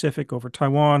Indo-Pacific over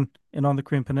Taiwan and on the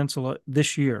Korean Peninsula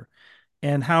this year.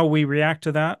 And how we react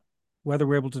to that, whether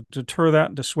we're able to deter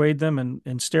that, dissuade them,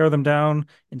 and stare them down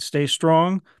and stay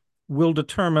strong, will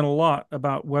determine a lot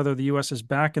about whether the U.S. is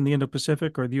back in the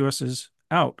Indo-Pacific or the U.S. is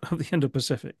out of the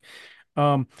Indo-Pacific.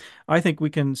 I think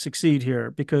we can succeed here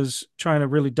because China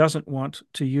really doesn't want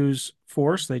to use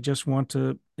force. They just want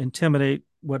to intimidate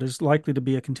what is likely to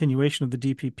be a continuation of the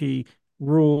DPP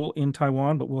rule in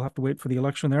Taiwan, but we'll have to wait for the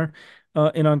election there.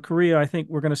 And on Korea, I think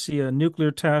we're going to see a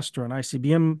nuclear test or an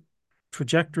ICBM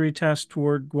trajectory test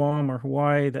toward Guam or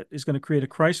Hawaii that is going to create a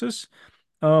crisis.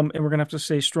 And we're going to have to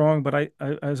stay strong. But I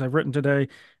as I've written today,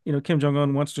 Kim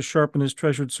Jong-un wants to sharpen his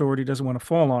treasured sword. He doesn't want to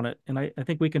fall on it. And I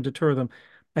think we can deter them.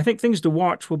 I think things to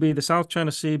watch will be the South China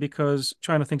Sea, because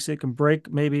China thinks it can break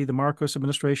maybe the Marcos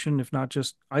administration, if not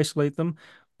just isolate them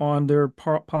on their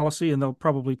policy, and they'll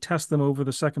probably test them over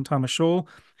the second Thomas Shoal.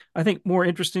 I think more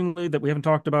interestingly that we haven't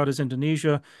talked about is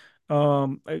Indonesia.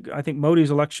 I think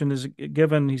Modi's election is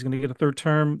given. He's going to get a third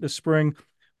term this spring.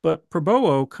 But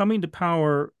Prabowo coming to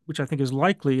power, which I think is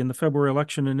likely in the February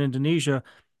election in Indonesia,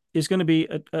 is going to be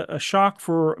a shock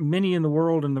for many in the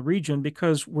world and the region,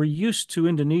 because we're used to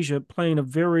Indonesia playing a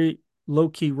very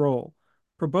low-key role.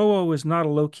 Prabowo is not a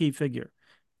low-key figure.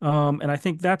 And I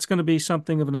think that's going to be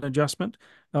something of an adjustment.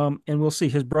 And we'll see.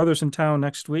 His brother's in town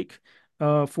next week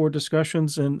for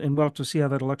discussions, and we'll have to see how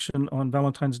that election on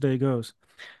Valentine's Day goes.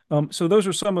 So those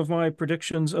are some of my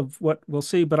predictions of what we'll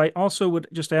see. But I also would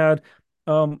just add,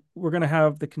 we're going to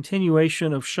have the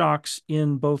continuation of shocks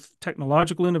in both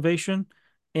technological innovation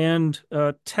and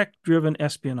tech-driven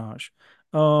espionage.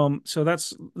 So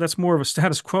that's more of a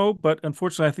status quo, but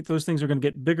unfortunately, I think those things are going to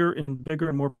get bigger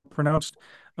and more pronounced,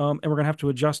 and we're going to have to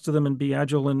adjust to them and be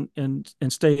agile and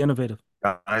stay innovative.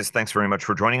 Guys, thanks very much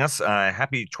for joining us.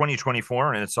 Happy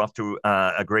 2024, and it's off to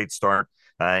a great start.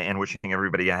 And wishing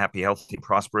everybody a happy, healthy,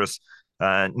 prosperous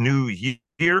new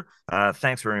year.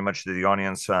 Thanks very much to the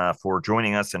audience for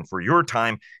joining us and for your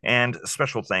time. And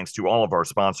special thanks to all of our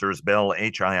sponsors: Bell,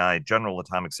 HII, General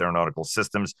Atomics Aeronautical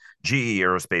Systems, GE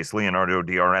Aerospace, Leonardo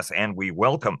DRS, and we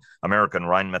welcome American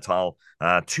Rheinmetall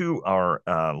to our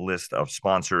list of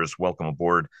sponsors. Welcome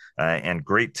aboard, and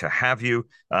great to have you.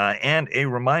 And a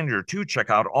reminder to check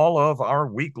out all of our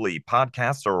weekly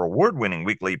podcasts, our award-winning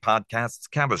weekly podcasts,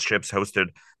 Cavas Ships, hosted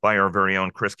by our very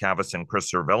own Chris Cavas and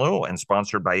Chris Cervello, and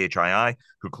sponsored by HII,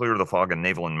 who clear the fog in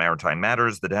naval and maritime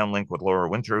matters, the Downlink with Laura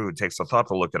Winter, who takes a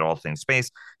thoughtful look at all things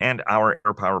space, and our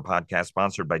Air Power podcast,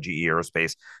 sponsored by GE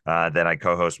Aerospace, that I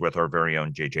co-host with our very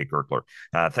own JJ Gertler.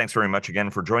 Thanks very much again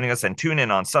for joining us, and tune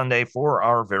in on Sunday for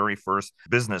our very first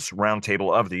business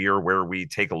roundtable of the year, where we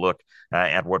take a look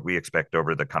at what we expect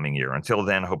over the coming year. Until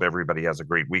then, hope everybody has a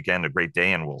great weekend, a great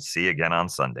day, and we'll see you again on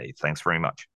Sunday. Thanks very much.